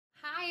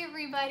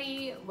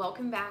everybody,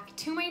 welcome back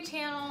to my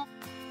channel.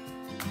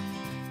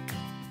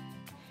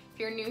 If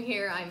you're new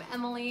here, I'm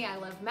Emily. I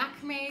love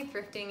macrame,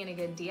 thrifting, and a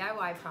good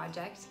DIY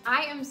project.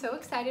 I am so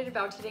excited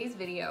about today's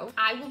video.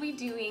 I will be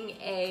doing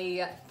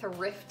a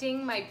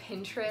thrifting my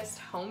Pinterest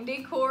home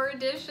decor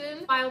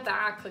edition. A while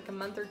back, like a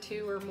month or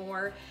two or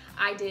more,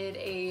 I did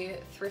a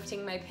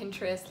thrifting my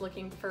Pinterest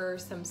looking for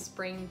some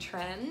spring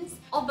trends.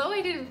 Although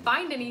I didn't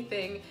find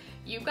anything,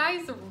 you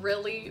guys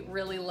really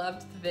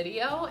loved the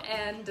video,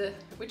 and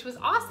which was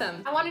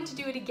awesome. I wanted to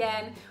do it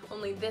again,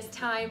 only this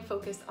time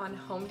focus on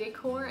home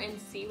decor and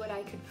see what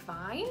I could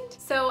find.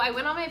 So I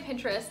went on my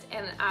Pinterest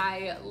and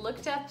I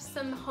looked up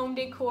some home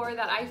decor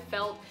that I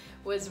felt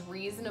was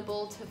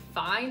reasonable to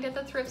find at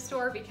the thrift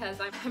store, because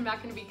I'm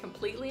not going to be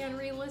completely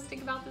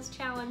unrealistic about this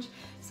challenge.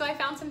 So I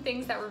found some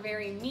things that were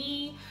very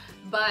me,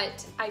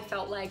 but I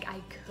felt like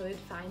I could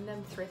find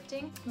them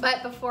thrifting.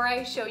 But before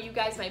I show you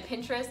guys my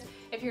Pinterest,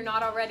 if you're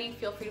not already,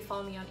 feel free to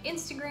follow me on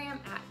Instagram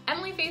at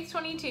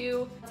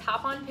EmilyFaith22. Let's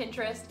hop on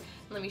Pinterest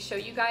and let me show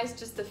you guys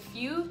just a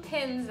few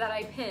pins that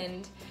I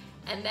pinned,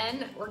 and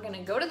then we're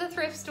gonna go to the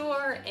thrift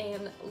store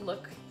and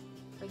look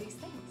for these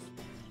things.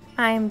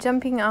 I am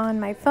jumping on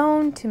my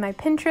phone to my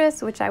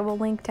Pinterest, which I will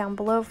link down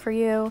below for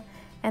you.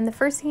 And the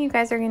first thing you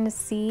guys are going to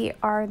see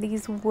are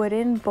these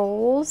wooden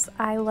bowls.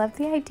 I love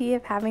the idea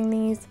of having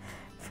these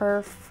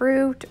for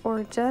fruit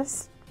or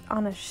just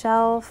on a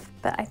shelf,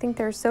 but I think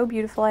they're so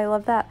beautiful. I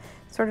love that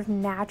sort of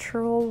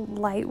natural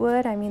light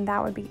wood. I mean,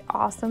 that would be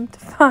awesome to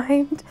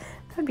find.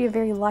 That would be a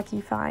very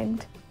lucky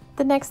find.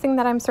 The next thing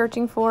that I'm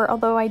searching for,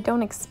 although I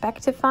don't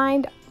expect to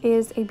find,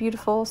 is a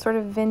beautiful sort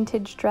of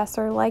vintage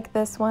dresser like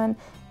this one.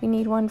 We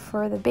need one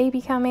for the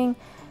baby coming,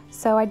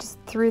 so I just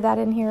threw that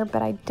in here,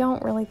 but I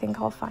don't really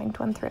think I'll find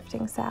one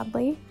thrifting,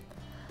 sadly.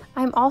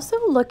 I'm also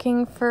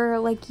looking for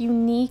like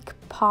unique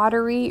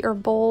pottery or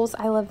bowls.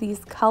 I love these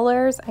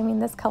colors. I mean,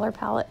 this color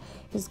palette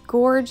is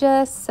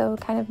gorgeous, so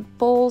kind of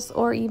bowls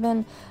or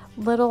even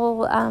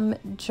little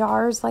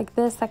jars like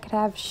this that could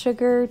have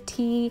sugar,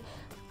 tea.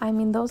 I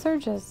mean, those are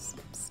just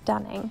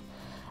stunning.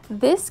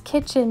 This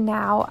kitchen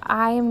now,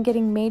 I am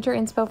getting major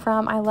inspo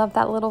from. I love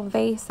that little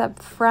vase up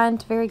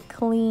front, very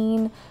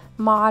clean,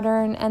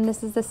 modern, and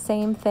this is the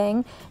same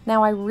thing.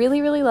 Now I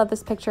really love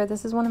this picture.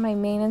 This is one of my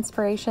main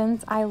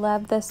inspirations. I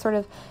love this sort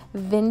of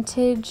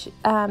vintage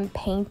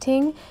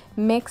painting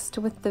mixed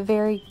with the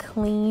very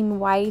clean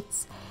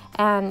whites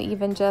and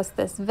even just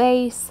this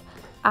vase.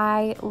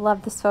 I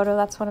love this photo.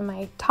 That's one of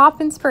my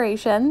top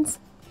inspirations.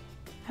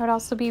 I would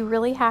also be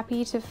really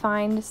happy to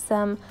find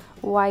some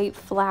white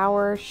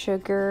flour,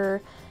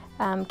 sugar,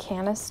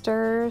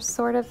 canister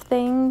sort of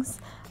things.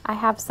 I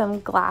have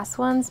some glass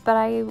ones, but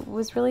I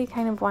was really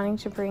kind of wanting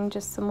to bring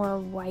just some more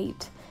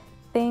white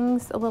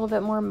things, a little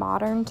bit more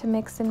modern to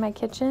mix in my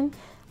kitchen.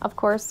 Of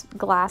course,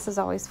 glass is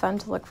always fun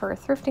to look for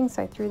thrifting,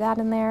 so I threw that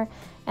in there.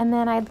 And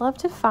then I'd love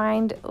to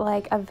find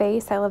like a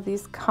vase. I love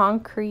these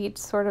concrete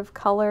sort of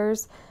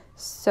colors.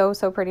 So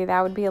pretty.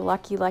 That would be a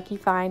lucky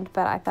find,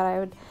 but I thought I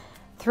would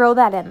throw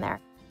that in there.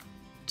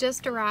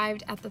 Just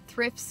arrived at the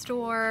thrift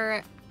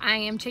store. I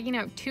am checking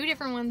out two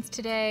different ones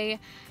today.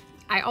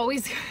 I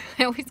always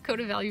go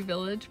to Value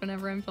Village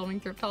whenever I'm filming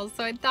thrift hauls,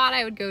 so I thought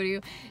I would go to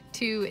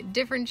two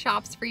different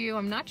shops for you.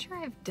 I'm not sure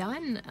I've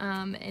done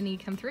any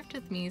come thrift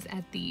with me's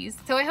at these,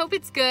 so I hope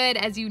it's good.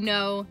 As you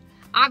know,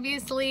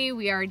 obviously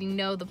we already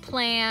know the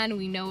plan.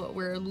 We know what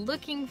we're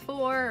looking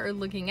for or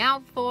looking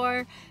out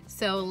for,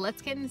 so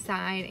let's get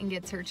inside and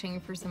get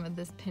searching for some of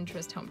this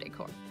Pinterest home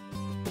decor.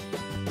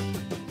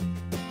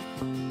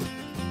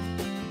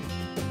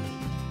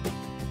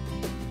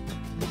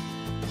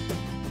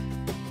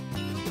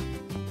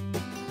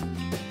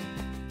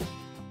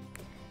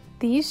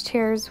 These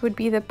chairs would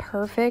be the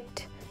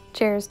perfect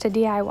chairs to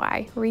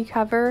DIY.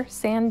 Recover,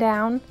 sand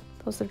down,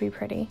 those would be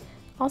pretty.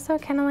 Also, I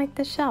kind of like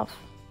this shelf.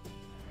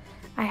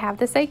 I have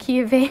this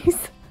IKEA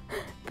vase,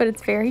 but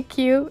it's very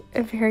cute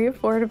and very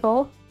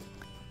affordable.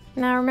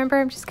 Now remember,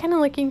 I'm just kind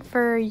of looking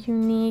for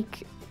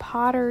unique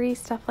pottery,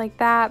 stuff like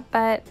that,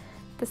 but at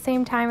the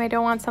same time, I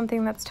don't want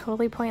something that's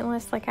totally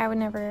pointless, like I would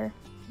never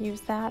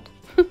use that.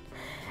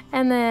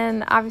 And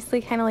then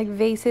obviously kind of like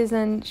vases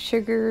and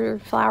sugar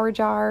flower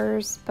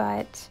jars,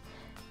 but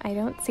I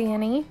don't see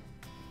any.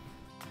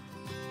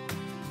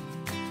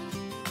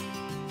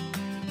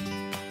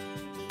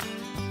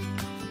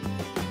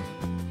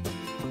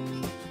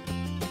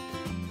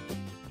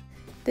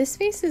 This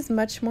vase is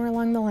much more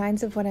along the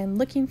lines of what I'm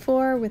looking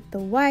for with the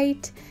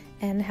white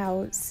and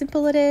how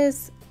simple it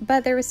is,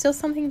 but there was still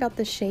something about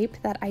the shape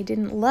that I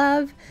didn't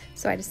love,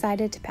 so I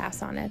decided to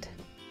pass on it.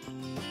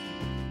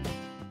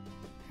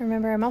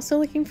 Remember, I'm also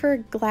looking for a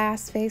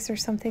glass vase or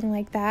something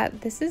like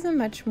that. This is a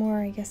much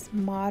more, I guess,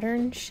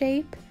 modern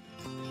shape.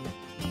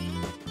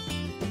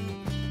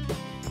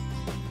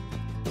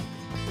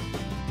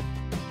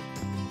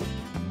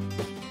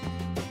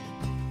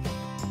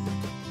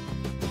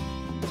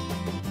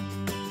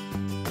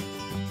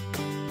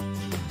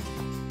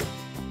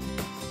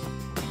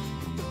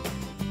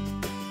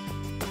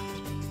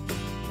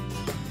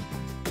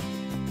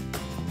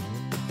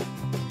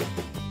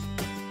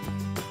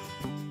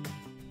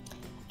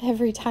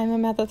 Every time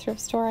I'm at the thrift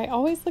store, I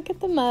always look at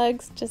the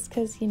mugs just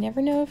because you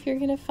never know if you're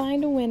going to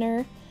find a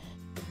winner.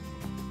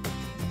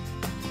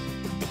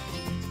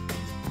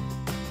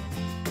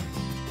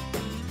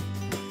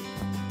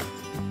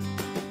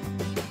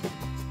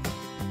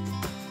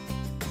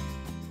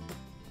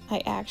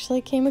 I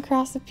actually came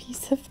across a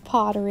piece of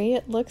pottery.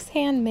 It looks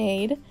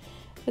handmade,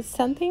 but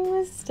something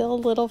was still a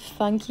little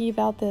funky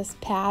about this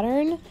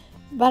pattern,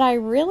 but I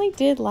really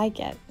did like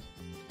it.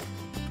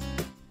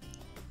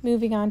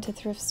 Moving on to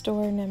thrift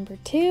store number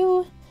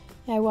 2,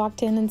 I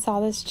walked in and saw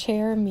this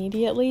chair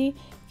immediately.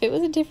 If it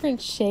was a different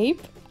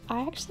shape,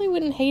 I actually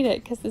wouldn't hate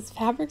it because this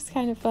fabric's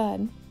kind of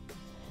fun.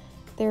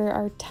 There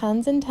are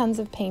tons and tons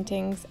of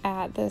paintings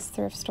at this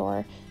thrift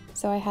store,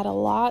 so I had a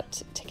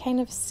lot to kind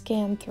of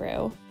scan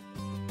through.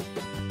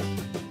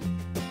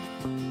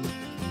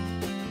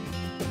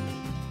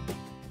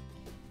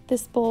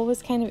 This bowl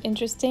was kind of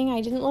interesting.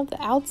 I didn't love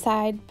the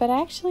outside, but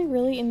I actually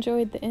really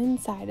enjoyed the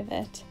inside of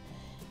it.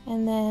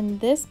 And then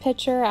this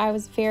pitcher I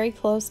was very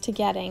close to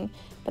getting,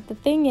 but the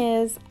thing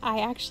is, I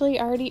actually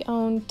already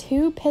own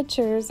 2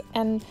 pitchers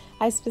and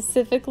I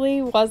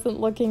specifically wasn't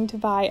looking to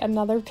buy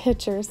another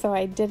pitcher, so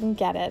I didn't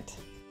get it.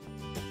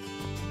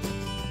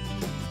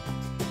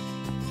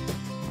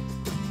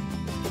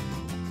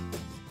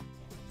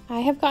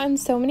 I have gotten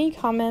so many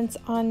comments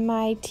on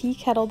my tea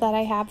kettle that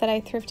I have that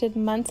I thrifted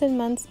months and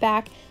months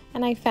back,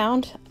 and I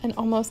found an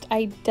almost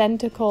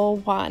identical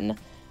one.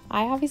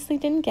 I obviously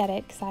didn't get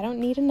it because I don't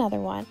need another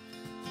one.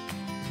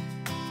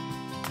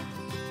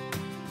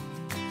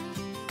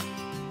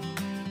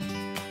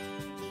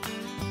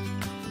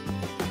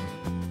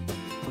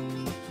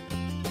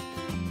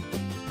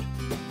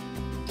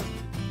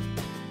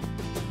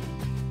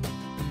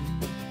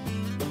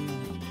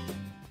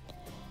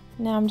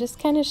 Now I'm just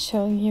kind of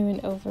showing you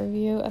an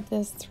overview of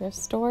this thrift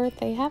store.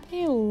 They have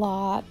a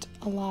lot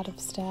of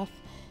stuff,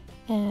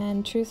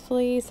 and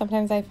truthfully,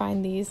 sometimes I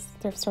find these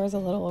thrift stores a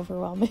little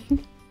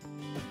overwhelming.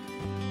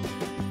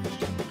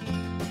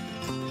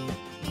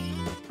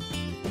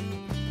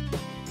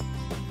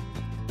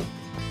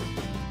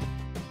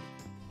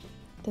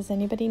 Does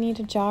anybody need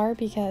a jar?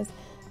 Because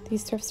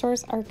these thrift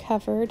stores are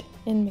covered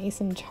in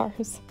mason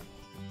jars.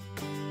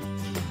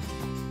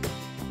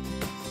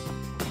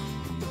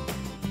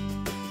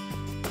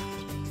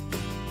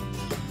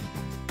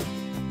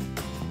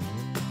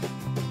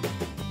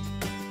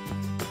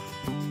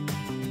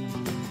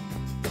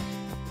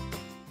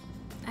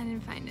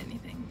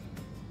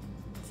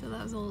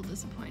 That was a little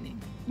disappointing.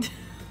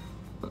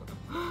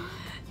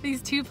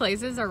 These 2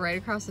 places are right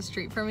across the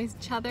street from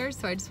each other,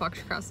 so I just walked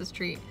across the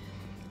street.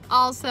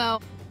 Also,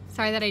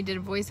 sorry that I did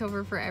a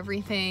voiceover for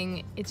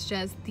everything. It's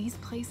just these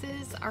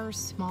places are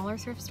smaller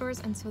thrift stores,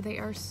 and so they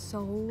are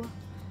so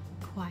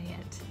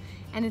quiet.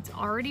 And it's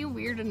already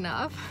weird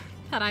enough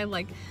that I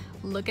like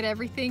look at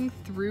everything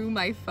through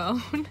my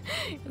phone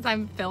as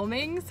I'm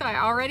filming, so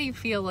I already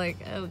feel like,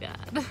 oh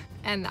god.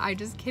 And I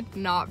just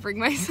cannot bring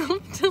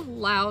myself to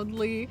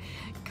loudly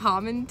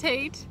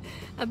commentate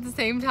at the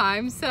same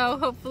time, so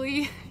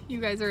hopefully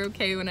you guys are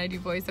okay when I do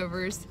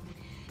voiceovers.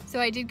 So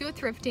I did go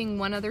thrifting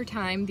one other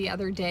time the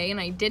other day, and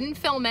I didn't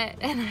film it,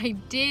 and I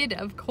did,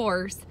 of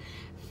course,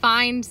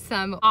 find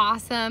some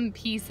awesome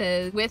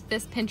pieces with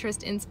this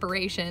Pinterest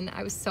inspiration.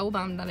 I was so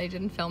bummed that I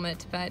didn't film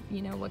it, but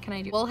you know, what can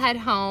I do? We'll head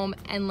home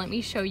and let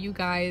me show you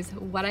guys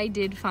what I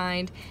did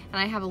find,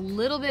 and I have a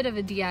little bit of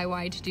a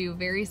DIY to do,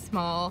 very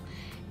small,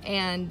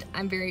 and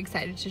I'm very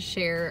excited to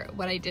share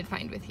what I did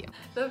find with you.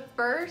 The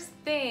first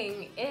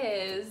thing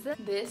is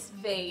this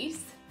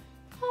vase.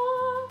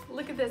 Oh,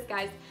 look at this,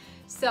 guys.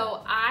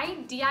 So I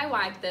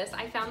DIY'd this.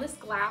 I found this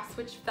glass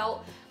which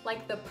felt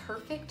like the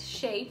perfect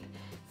shape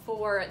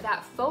for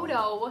that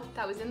photo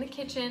that was in the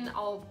kitchen.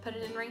 I'll put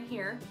it in right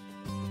here.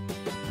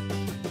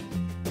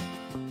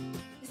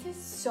 This is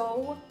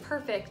so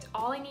perfect.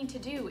 All I need to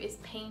do is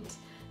paint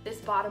this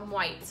bottom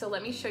white. So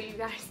let me show you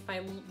guys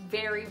my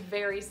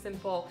very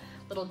simple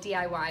little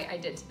DIY I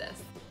did to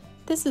this.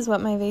 This is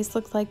what my vase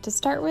looked like to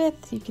start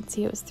with. You can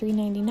see it was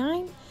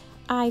 $3.99.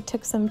 I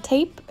took some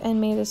tape and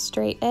made a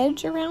straight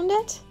edge around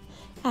it.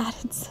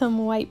 Added some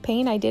white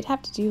paint. I did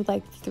have to do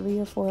like 3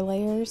 or 4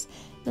 layers.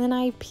 And then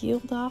I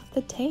peeled off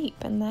the tape,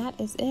 and that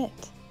is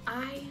it.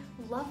 I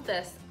love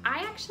this. I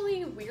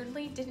actually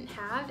weirdly didn't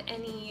have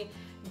any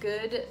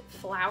good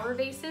flower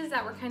vases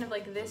that were kind of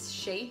like this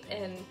shape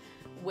and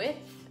width.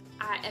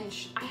 I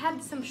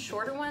had some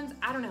shorter ones,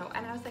 I don't know,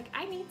 and I was like,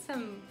 I need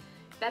some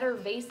better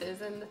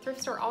vases, and the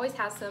thrift store always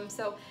has some.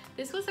 So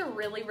this was a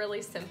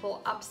really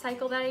simple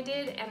upcycle that I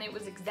did, and it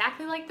was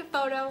exactly like the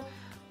photo,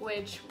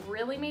 which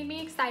really made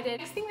me excited.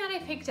 Next thing that I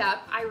picked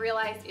up, I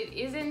realized it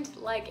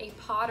isn't like a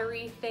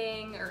pottery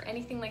thing or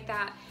anything like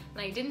that,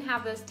 and I didn't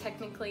have this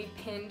technically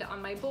pinned on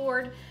my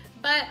board,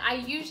 but I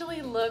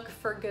usually look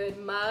for good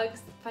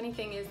mugs. Funny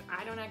thing is,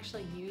 I don't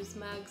actually use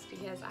mugs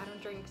because I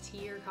don't drink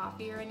tea or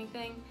coffee or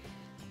anything.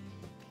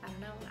 I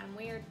don't know, I'm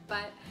weird,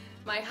 but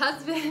my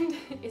husband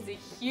is a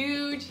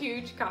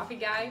huge coffee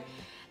guy,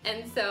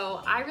 and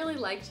so I really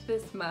liked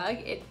this mug.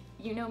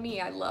 You know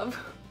me, I love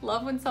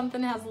Love when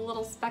something has a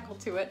little speckle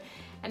to it,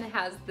 and it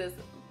has this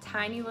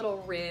tiny little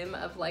rim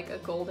of like a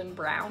golden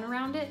brown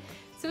around it.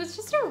 So it's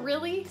just a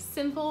really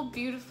simple,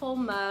 beautiful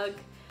mug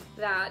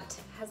that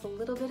has a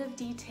little bit of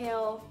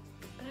detail.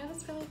 But I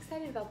was really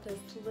excited about this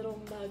little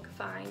mug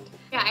find.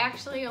 Yeah, I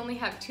actually only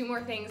have 2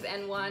 more things,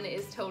 and one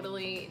is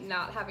totally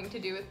not having to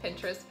do with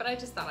Pinterest, but I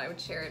just thought I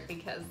would share it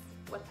because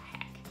what the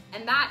heck.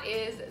 And that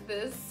is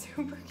this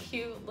super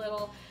cute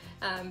little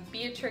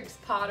Beatrix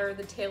Potter,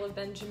 The Tale of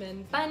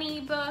Benjamin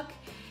bunny book.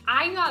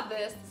 I got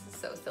this is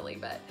so silly,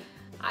 but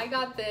I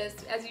got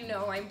this, as you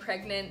know, I'm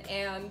pregnant,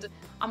 and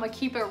I'm gonna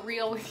keep it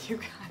real with you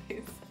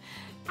guys.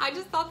 I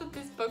just thought that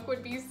this book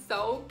would be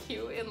so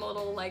cute in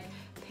little like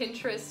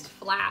Pinterest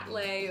flat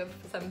lay of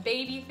some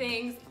baby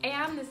things,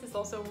 and this is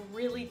also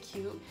really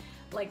cute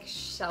like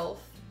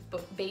shelf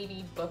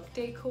baby book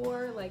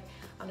decor, like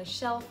on a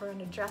shelf or on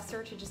a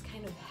dresser to just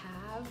kind of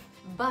have.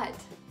 But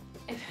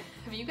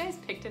have you guys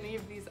picked any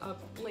of these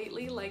up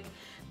lately, like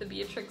the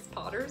Beatrix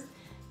Potters?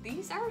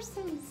 These are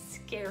some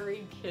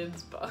scary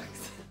kids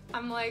books.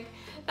 I'm like,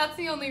 that's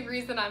the only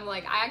reason I'm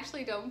like, I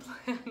actually don't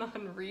plan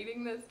on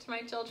reading this to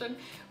my children.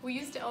 We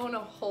used to own a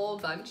whole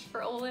bunch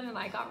for Olin, and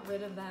I got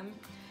rid of them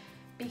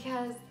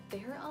because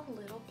they're a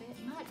little bit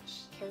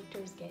much.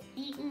 Characters get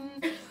eaten.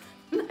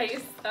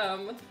 Nice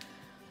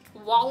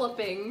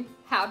walloping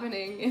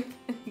happening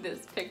in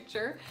this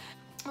picture.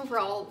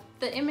 Overall,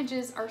 the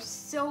images are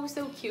so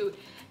cute.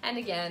 And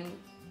again,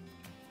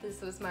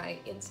 this was my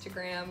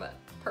Instagram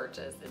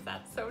purchase. Is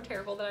that so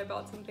terrible that I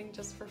bought something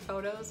just for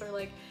photos or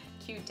like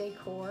cute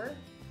decor?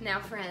 Now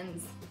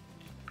friends,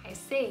 I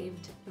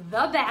saved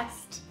the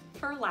best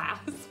for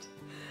last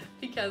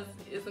because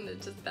isn't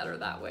it just better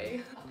that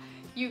way?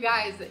 You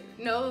guys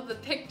know the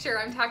picture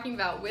I'm talking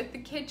about with the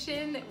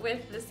kitchen,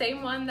 with the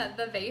same one that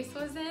the vase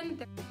was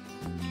in.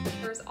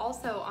 There's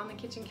also on the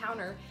kitchen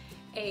counter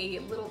a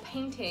little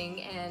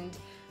painting, and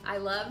I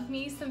love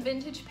me some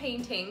vintage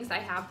paintings. I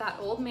have that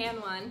old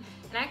man one,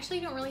 and I actually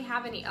don't really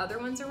have any other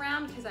ones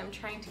around because I'm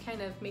trying to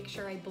kind of make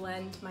sure I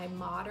blend my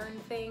modern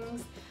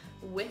things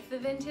with the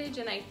vintage,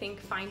 and I think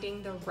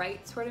finding the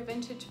right sort of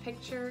vintage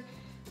picture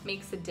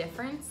makes a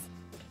difference.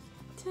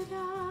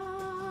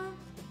 Ta-da!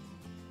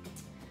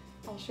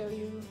 I'll show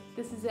you.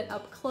 This is it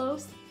up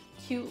close.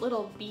 Cute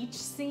little beach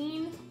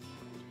scene.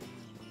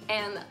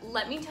 And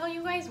let me tell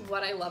you guys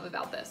what I love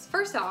about this.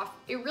 First off,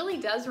 it really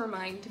does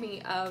remind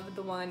me of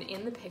the one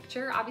in the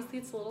picture. Obviously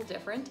it's a little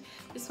different.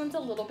 This one's a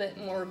little bit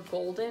more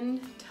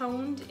golden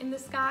toned in the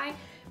sky,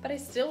 but I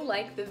still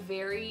like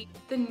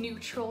the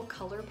neutral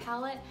color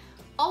palette.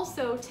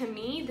 Also, to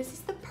me, this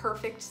is the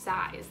perfect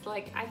size.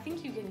 Like, I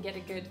think you can get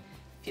a good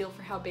feel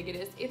for how big it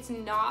is. It's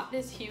not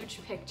this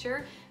huge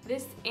picture.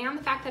 This, and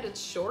the fact that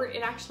it's short,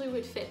 it actually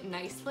would fit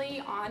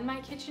nicely on my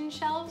kitchen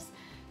shelves.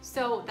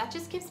 So that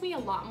just gives me a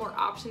lot more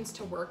options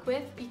to work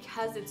with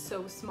because it's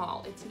so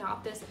small. It's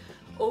not this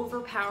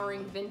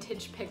overpowering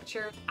vintage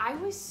picture. I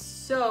was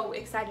so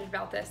excited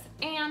about this,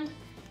 and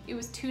it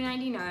was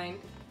 $2.99,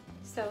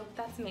 so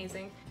that's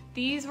amazing.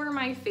 These were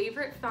my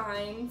favorite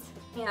finds,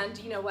 and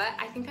you know what?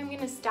 I think I'm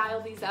gonna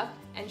style these up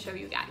and show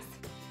you guys.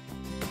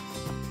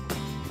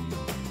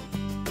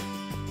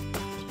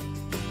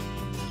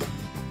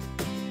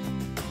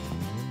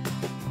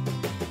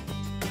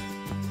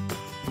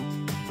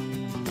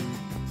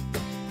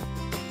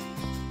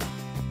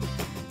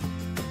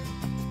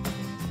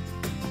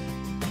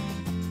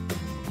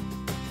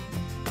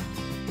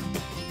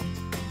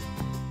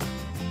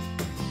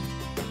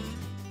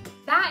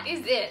 That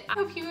is it. I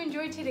hope you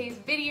enjoyed today's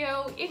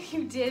video. If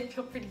you did,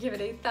 feel free to give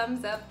it a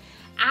thumbs up.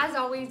 As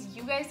always,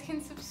 you guys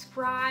can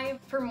subscribe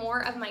for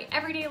more of my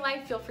everyday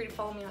life. Feel free to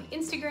follow me on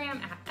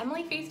Instagram at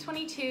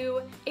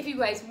EmilyFace22. If you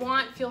guys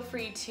want, feel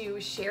free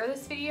to share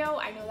this video.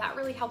 I know that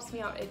really helps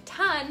me out a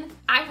ton.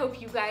 I hope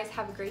you guys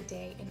have a great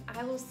day, and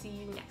I will see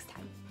you next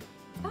time.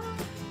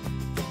 Bye.